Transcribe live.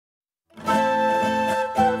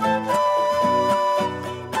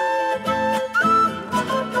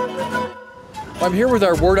I'm here with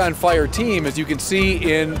our Word on Fire team, as you can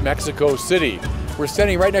see, in Mexico City. We're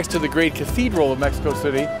standing right next to the great cathedral of Mexico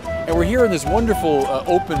City, and we're here in this wonderful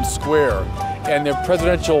open square. And the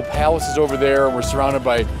presidential palace is over there, and we're surrounded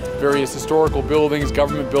by various historical buildings,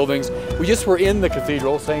 government buildings. We just were in the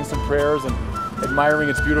cathedral, saying some prayers and admiring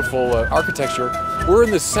its beautiful architecture. We're in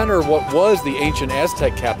the center of what was the ancient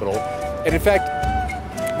Aztec capital. And in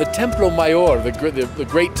fact, the Templo Mayor, the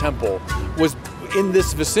great temple, was in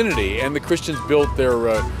this vicinity, and the Christians built their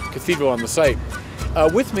cathedral on the site.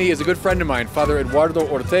 With me is a good friend of mine, Father Eduardo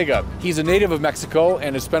Ortega. He's a native of Mexico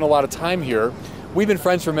and has spent a lot of time here. We've been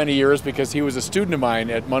friends for many years because he was a student of mine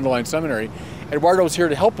at Mundelein Seminary. Eduardo was here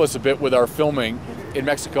to help us a bit with our filming in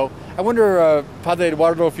Mexico. I wonder, Padre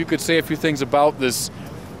Eduardo, if you could say a few things about this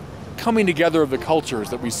coming together of the cultures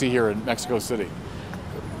that we see here in Mexico City.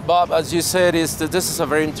 Bob, as you said, this is a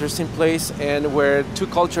very interesting place, and where two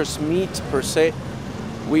cultures meet per se.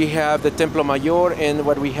 We have the Templo Mayor and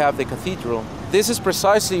what we have the cathedral. This is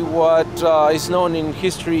precisely what is known in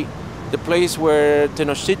history, the place where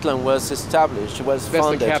Tenochtitlan was established, was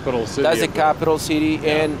founded. That's the capital city. That's the capital city,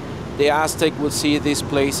 yeah. And the Aztec would see this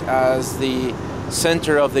place as the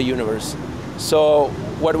center of the universe. So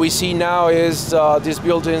what we see now is these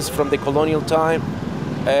buildings from the colonial time,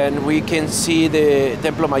 and we can see the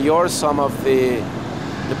Templo Mayor, some of the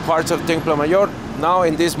parts of Templo Mayor now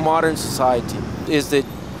in this modern society. Is the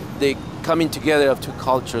coming together of two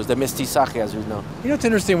cultures, the mestizaje, as we know. You know, it's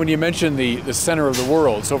interesting when you mention the center of the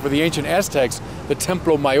world. So for the ancient Aztecs, the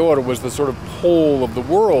Templo Mayor was the sort of pole of the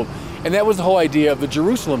world. And that was the whole idea of the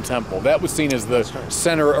Jerusalem temple. That was seen as the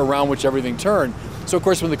center around which everything turned. So of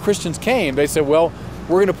course, when the Christians came, they said, well,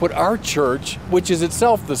 we're going to put our church, which is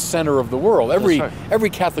itself the center of the world. Every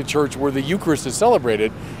Catholic church where the Eucharist is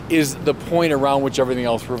celebrated is the point around which everything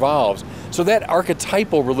else revolves. So that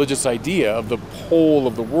archetypal religious idea of the pole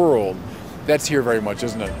of the world, that's here very much,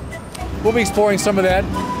 isn't it? We'll be exploring some of that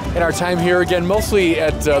in our time here, again, mostly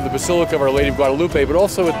at the Basilica of Our Lady of Guadalupe, but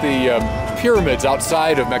also at the pyramids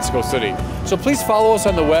outside of Mexico City. So please follow us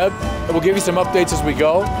on the web, and we'll give you some updates as we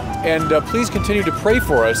go. And please continue to pray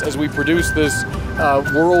for us as we produce this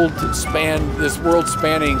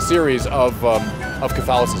world-spanning series of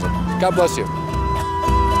Catholicism. God bless you.